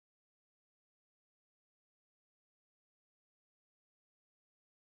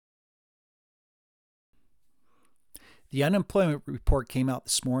The unemployment report came out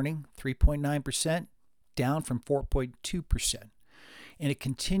this morning, 3.9%, down from 4.2%. In a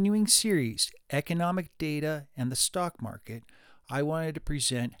continuing series, Economic Data and the Stock Market, I wanted to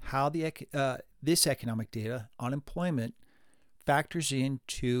present how this economic data, unemployment, factors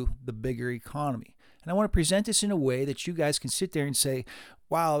into the bigger economy. And I want to present this in a way that you guys can sit there and say,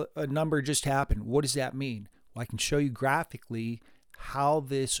 wow, a number just happened. What does that mean? Well, I can show you graphically how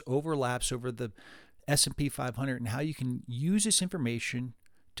this overlaps over the S&P 500 and how you can use this information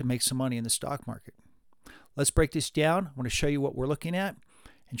to make some money in the stock market. Let's break this down. I want to show you what we're looking at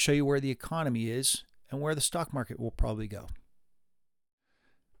and show you where the economy is and where the stock market will probably go.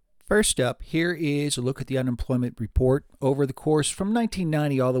 First up, here is a look at the unemployment report over the course from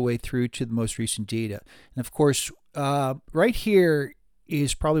 1990 all the way through to the most recent data. And of course, right here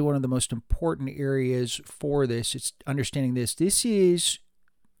is probably one of the most important areas for this. It's understanding this. This is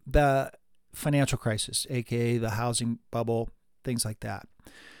the financial crisis, aka the housing bubble, things like that.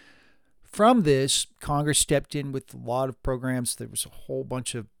 From this, Congress stepped in with a lot of programs. There was a whole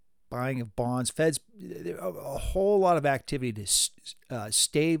bunch of buying of bonds, Feds, a whole lot of activity to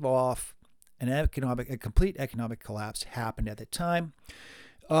stave off a complete economic collapse happened at the time.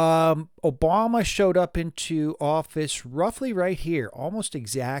 Obama showed up into office roughly right here, almost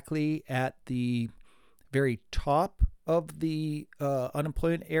exactly at the very top of the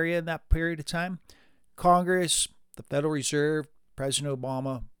unemployment area in that period of time. Congress, the Federal Reserve, President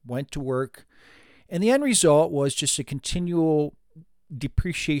Obama went to work, and the end result was just a continual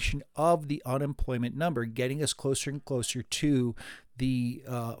depreciation of the unemployment number, getting us closer and closer to the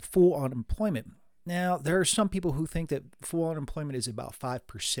full unemployment. Now, there are some people who think that full unemployment is about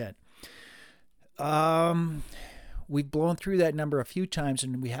 5%. We've blown through that number a few times,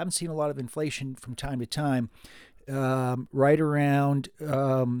 and we haven't seen a lot of inflation from time to time. Right around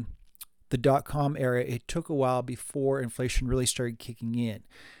the dot-com era, it took a while before inflation really started kicking in.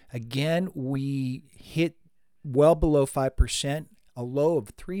 Again, we hit well below 5%, a low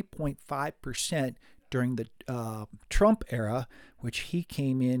of 3.5% during the Trump era, which he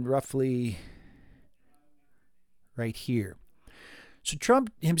came in roughly right here. So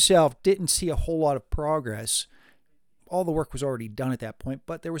Trump himself didn't see a whole lot of progress. All the work was already done at that point,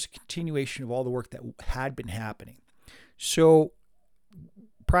 but there was a continuation of all the work that had been happening. So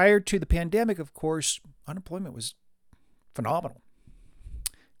prior to the pandemic, of course, unemployment was phenomenal,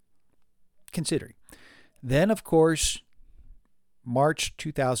 considering. Then, of course, March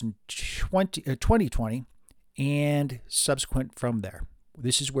 2020 and subsequent from there.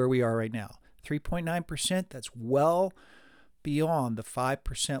 This is where we are right now. 3.9%, that's well beyond the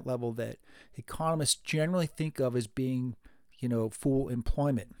 5% level that economists generally think of as being, full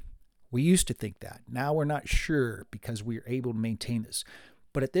employment. We used to think that. Now we're not sure because we are able to maintain this.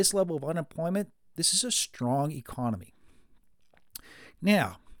 But at this level of unemployment, this is a strong economy.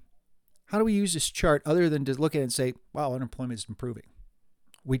 Now, how do we use this chart other than to look at it and say, wow, unemployment is improving?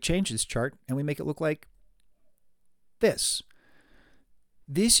 We change this chart and we make it look like this.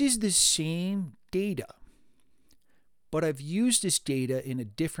 This is the same data, but I've used this data in a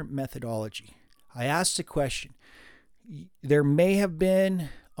different methodology. I asked the question, there may have been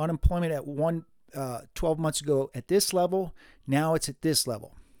unemployment at 12 months ago at this level. Now it's at this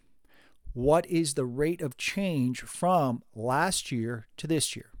level. What is the rate of change from last year to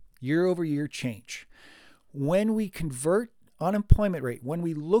this year? Year over year change. When we convert unemployment rate, when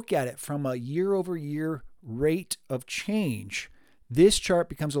we look at it from a year over year rate of change, this chart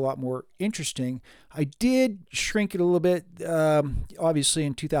becomes a lot more interesting. I did shrink it a little bit. Obviously,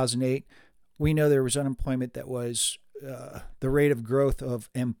 in 2008, we know there was unemployment that was the rate of growth of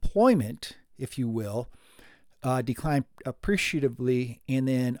employment, if you will, declined appreciatively, and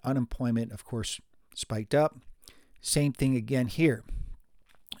then unemployment, of course, spiked up. Same thing again here.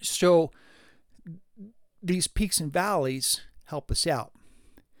 So these peaks and valleys help us out.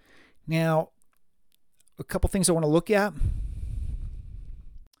 Now, a couple things I want to look at.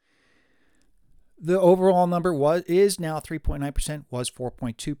 The overall number is now 3.9%, was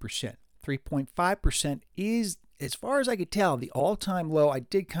 4.2%. 3.5% is, as far as I could tell, the all-time low. I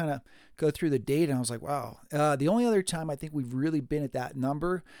did kind of go through the data and I was like, wow. The only other time I think we've really been at that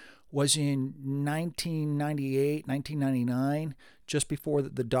number was in 1998, 1999, just before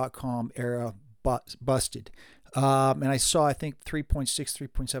the dot-com era busted. And I saw, I think, 3.6,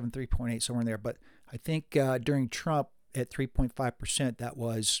 3.7, 3.8, somewhere in there. But I think during Trump at 3.5%, that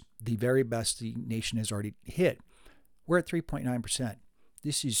was the very best the nation has already hit. We're at 3.9%.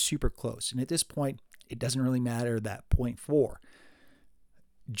 This is super close. And at this point, it doesn't really matter that 0.4.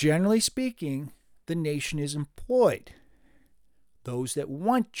 Generally speaking, the nation is employed. Those that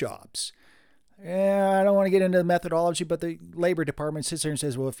want jobs. Yeah, I don't want to get into the methodology, but the Labor Department sits there and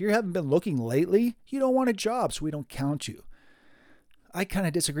says, well, if you haven't been looking lately, you don't want a job, so we don't count you. I kind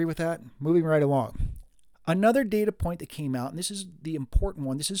of disagree with that. Moving right along. Another data point that came out, and this is the important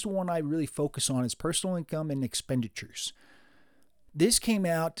one, this is the one I really focus on, is personal income and expenditures. This came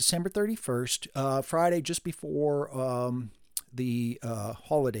out December 31st, Friday, just before the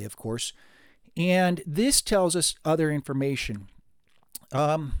holiday, of course. And this tells us other information.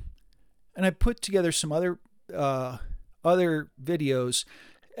 And I put together some other videos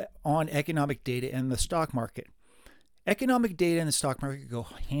on economic data and the stock market. Economic data and the stock market go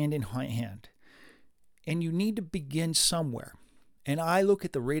hand in hand. And you need to begin somewhere. And I look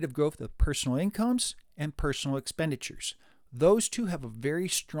at the rate of growth of personal incomes and personal expenditures. Those two have a very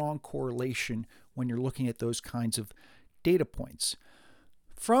strong correlation when you're looking at those kinds of data points.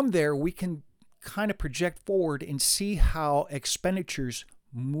 From there, we can kind of project forward and see how expenditures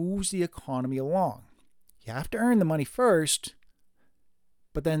moves the economy along. You have to earn the money first,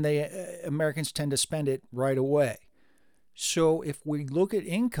 but then Americans tend to spend it right away. So if we look at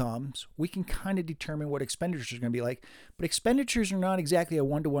incomes, we can kind of determine what expenditures are going to be like. But expenditures are not exactly a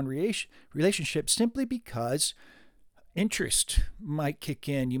one-to-one relationship, simply because interest might kick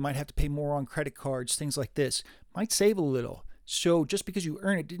in. You might have to pay more on credit cards, things like this. Might save a little. So just because you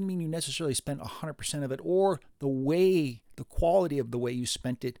earn it didn't mean you necessarily spent 100% of it, or the quality of the way you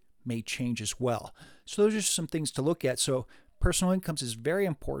spent it may change as well. So those are some things to look at. So personal incomes is very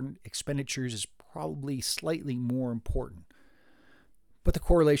important. Expenditures is probably slightly more important, but the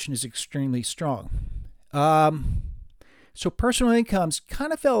correlation is extremely strong. So personal incomes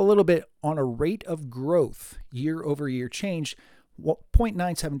kind of fell a little bit on a rate of growth year over year change,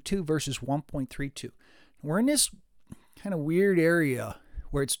 0.972 versus 1.32. We're in this kind of weird area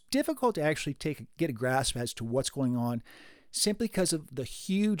where it's difficult to actually get a grasp as to what's going on, simply because of the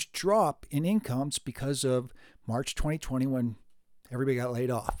huge drop in incomes because of March 2020 when everybody got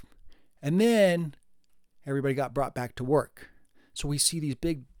laid off. And then everybody got brought back to work. So we see these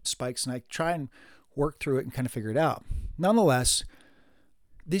big spikes, and I try and work through it and kind of figure it out. Nonetheless,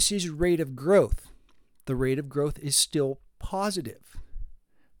 this is rate of growth. The rate of growth is still positive.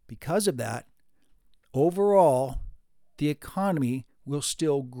 Because of that, overall, the economy will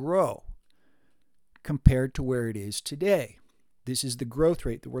still grow compared to where it is today. This is the growth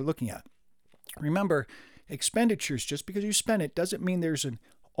rate that we're looking at. Remember, expenditures, just because you spend it, doesn't mean there's an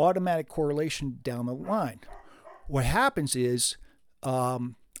automatic correlation down the line. What happens is,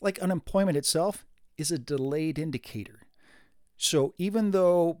 like unemployment itself is a delayed indicator. So even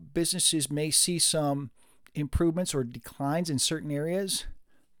though businesses may see some improvements or declines in certain areas,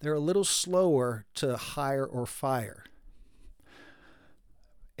 they're a little slower to hire or fire.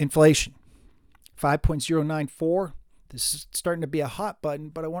 Inflation, 5.094. This is starting to be a hot button,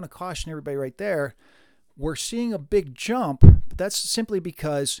 but I want to caution everybody right there. We're seeing a big jump, but that's simply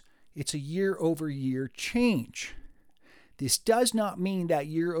because it's a year-over-year change. This does not mean that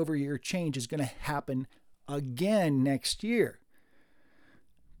year-over-year change is going to happen again next year.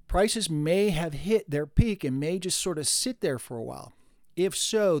 Prices may have hit their peak and may just sort of sit there for a while. If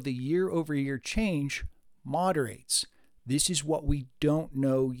so, the year-over-year change moderates. This is what we don't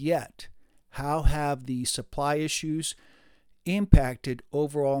know yet. How have the supply issues impacted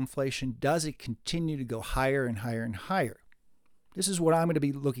overall inflation? Does it continue to go higher and higher and higher? This is what I'm going to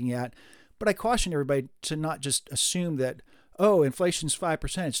be looking at. But I caution everybody to not just assume that, oh, inflation's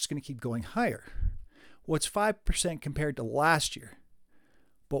 5%, it's just going to keep going higher. Well, it's 5% compared to last year.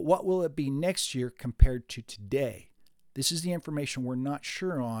 But what will it be next year compared to today? This is the information we're not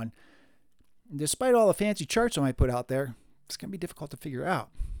sure on. Despite all the fancy charts I might put out there, it's going to be difficult to figure out.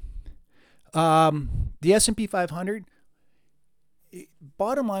 The S&P 500,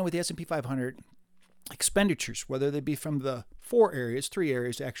 bottom line with the S&P 500, expenditures, whether they be from the three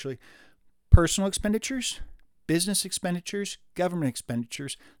areas actually, personal expenditures, business expenditures, government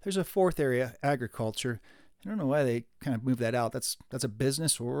expenditures. There's a fourth area, agriculture. I don't know why they kind of move that out. That's a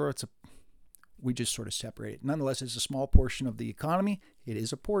business, or we just sort of separate it. Nonetheless, it's a small portion of the economy. It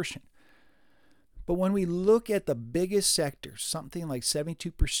is a portion. But when we look at the biggest sector, something like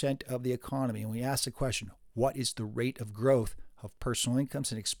 72% of the economy, and we ask the question, what is the rate of growth of personal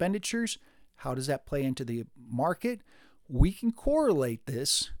incomes and expenditures? How does that play into the market? We can correlate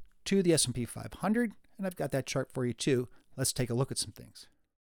this to the S&P 500, and I've got that chart for you too. Let's take a look at some things.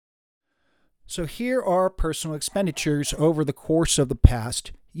 So here are personal expenditures over the course of the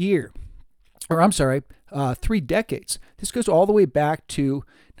past year. 3 decades. This goes all the way back to,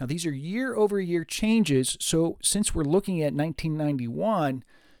 now these are year-over-year changes, so since we're looking at 1991,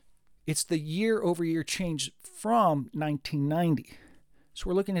 it's the year-over-year change from 1990. So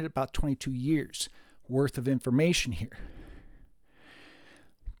we're looking at about 22 years worth of information here.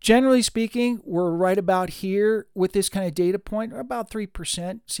 Generally speaking, we're right about here with this kind of data point, or about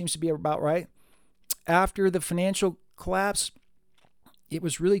 3%, seems to be about right. After the financial collapse, it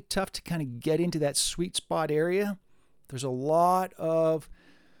was really tough to kind of get into that sweet spot area. There's a lot of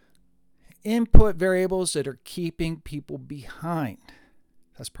input variables that are keeping people behind.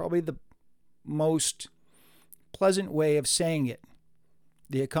 That's probably the most pleasant way of saying it.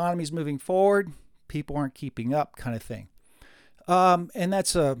 The economy's moving forward, people aren't keeping up, kind of thing. And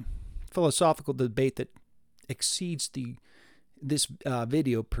that's a philosophical debate that exceeds this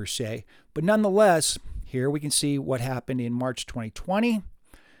video per se. But nonetheless, here we can see what happened in March 2020.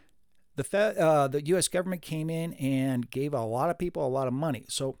 The U.S. government came in and gave a lot of people a lot of money.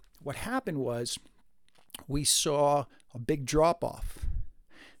 So what happened was we saw a big drop-off.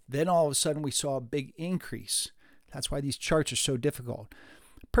 Then all of a sudden we saw a big increase. That's why these charts are so difficult.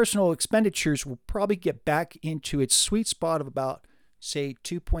 Personal expenditures will probably get back into its sweet spot of about, say,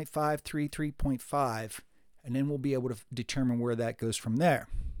 2.5, 3.5, and then we'll be able to determine where that goes from there.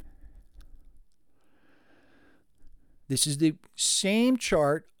 This is the same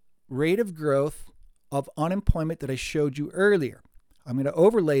chart, rate of growth of unemployment that I showed you earlier. I'm going to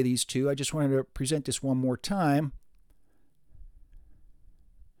overlay these two. I just wanted to present this one more time.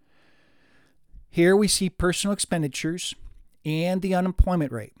 Here we see personal expenditures and the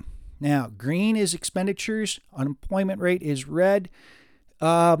unemployment rate. Now, green is expenditures, unemployment rate is red.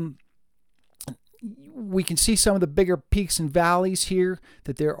 We can see some of the bigger peaks and valleys here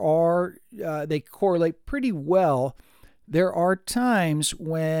that they correlate pretty well. There are times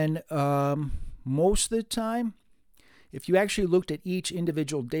when, most of the time, if you actually looked at each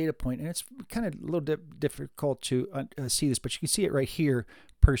individual data point, and it's kind of a little difficult to see this, but you can see it right here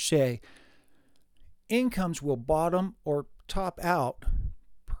per se, incomes will bottom or top out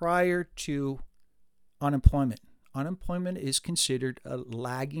prior to unemployment. Unemployment is considered a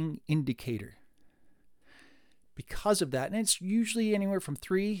lagging indicator. Because of that, and it's usually anywhere from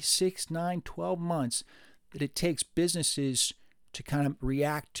 3, 6, 9, 12 months that it takes businesses to kind of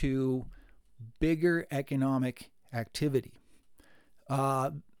react to bigger economic activity.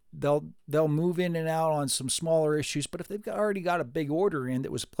 They'll move in and out on some smaller issues, but if they've already got a big order in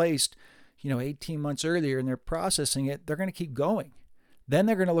that was placed 18 months earlier and they're processing it, they're going to keep going. Then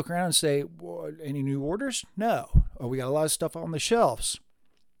they're going to look around and say, well, any new orders? No. Oh, we got a lot of stuff on the shelves.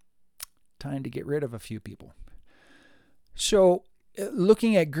 Time to get rid of a few people. So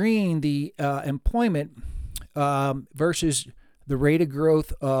looking at green, the employment versus the rate of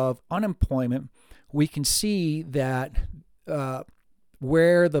growth of unemployment, we can see that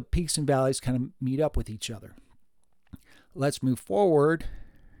where the peaks and valleys kind of meet up with each other. Let's move forward.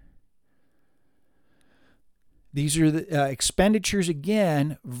 These are the expenditures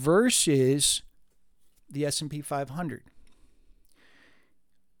again versus the S&P 500.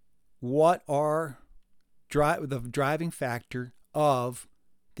 What are the driving factor of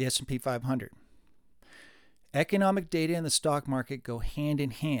the S&P 500? Economic data and the stock market go hand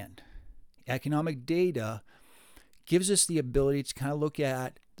in hand. Economic data gives us the ability to kind of look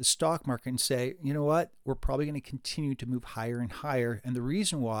at the stock market and say, you know what, we're probably going to continue to move higher and higher. And the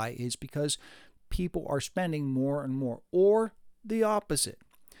reason why is because people are spending more and more, or the opposite.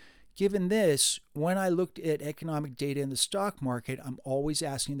 Given this, when I looked at economic data in the stock market, I'm always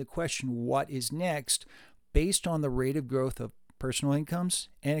asking the question, what is next, based on the rate of growth of personal incomes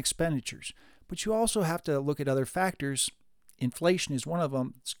and expenditures. But you also have to look at other factors. Inflation is one of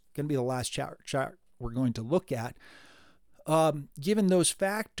them. It's going to be the last chart we're going to look at. Given those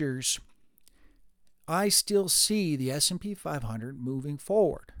factors, I still see the S&P 500 moving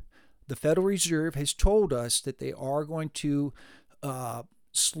forward. The Federal Reserve has told us that they are going to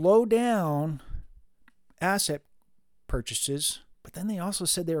slow down asset purchases, but then they also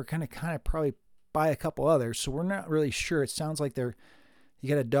said they were going to kind of probably buy a couple others. So we're not really sure. It sounds like you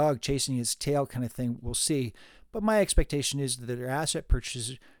got a dog chasing his tail kind of thing. We'll see. But my expectation is that their asset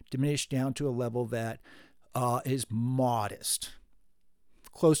purchases diminish down to a level that is modest,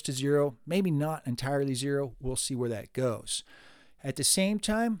 close to zero, maybe not entirely zero. We'll see where that goes. At the same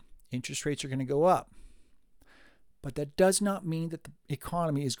time, interest rates are going to go up. But that does not mean that the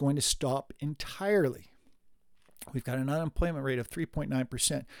economy is going to stop entirely. We've got an unemployment rate of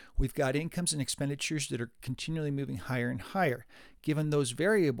 3.9%. We've got incomes and expenditures that are continually moving higher and higher. Given those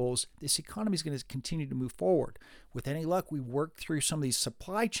variables, this economy is going to continue to move forward. With any luck, we work through some of these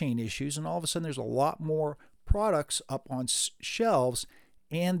supply chain issues, and all of a sudden there's a lot more products up on shelves,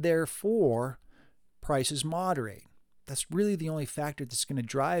 and therefore prices moderate. That's really the only factor that's going to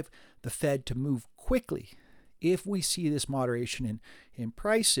drive the Fed to move quickly if we see this moderation in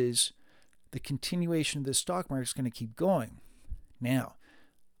prices, the continuation of the stock market is going to keep going. Now,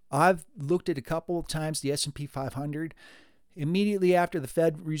 I've looked at a couple of times the S&P 500. Immediately after the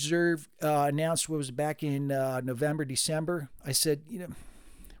Fed Reserve announced what was back in November, December, I said,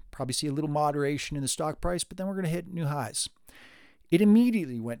 probably see a little moderation in the stock price, but then we're going to hit new highs. It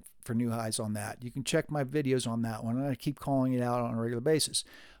immediately went for new highs on that. You can check my videos on that one, and I keep calling it out on a regular basis.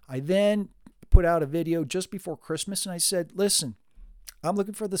 I then put out a video just before Christmas, and I said, listen, I'm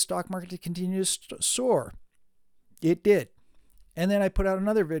looking for the stock market to continue to soar. It did. And then I put out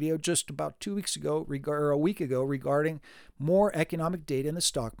another video just about 2 weeks ago, or a week ago, regarding more economic data in the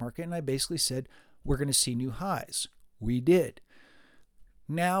stock market. And I basically said, we're going to see new highs. We did.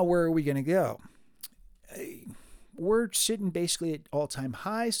 Now, where are we going to go? We're sitting basically at all-time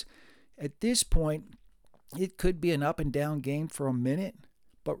highs. At this point, it could be an up and down game for a minute,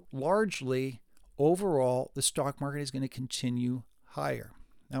 but largely, overall, the stock market is going to continue higher.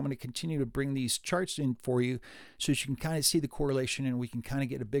 Now I'm going to continue to bring these charts in for you so you can kind of see the correlation and we can kind of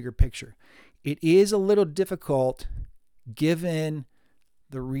get a bigger picture. It is a little difficult given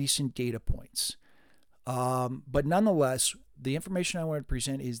the recent data points. But nonetheless, the information I want to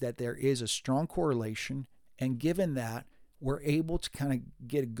present is that there is a strong correlation, and given that, we're able to kind of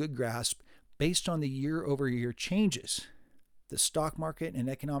get a good grasp based on the year-over-year changes. The stock market and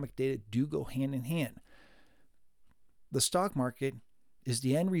economic data do go hand in hand. The stock market is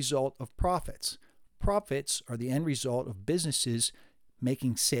the end result of profits. Profits are the end result of businesses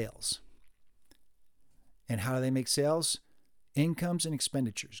making sales. And how do they make sales? Incomes and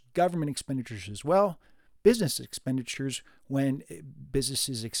expenditures. Government expenditures as well. Business expenditures when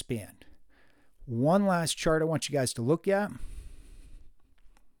businesses expand. One last chart I want you guys to look at.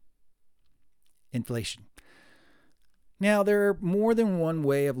 Inflation. Now, there are more than one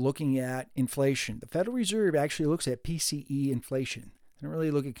way of looking at inflation. The Federal Reserve actually looks at PCE inflation. They don't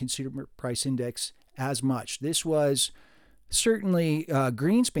really look at Consumer Price Index as much. This was certainly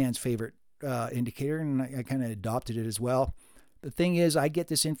Greenspan's favorite indicator, and I kind of adopted it as well. The thing is, I get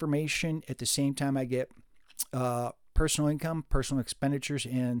this information at the same time I get personal income, personal expenditures,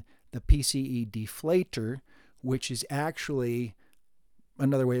 and the PCE deflator, which is actually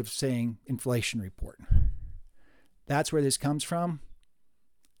another way of saying inflation report. That's where this comes from.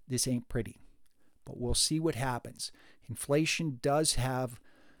 This ain't pretty, but we'll see what happens. Inflation does have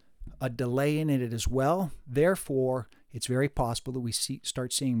a delay in it as well. Therefore, it's very possible that we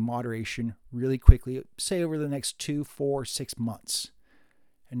start seeing moderation really quickly, say over the next 2, 4, 6 months.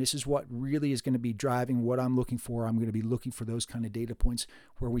 And this is what really is going to be driving what I'm looking for. I'm going to be looking for those kind of data points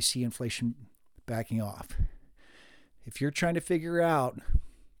where we see inflation backing off. If you're trying to figure out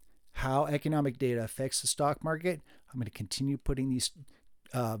how economic data affects the stock market, I'm going to continue putting these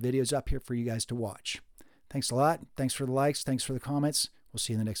videos up here for you guys to watch. Thanks a lot. Thanks for the likes. Thanks for the comments. We'll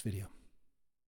see you in the next video.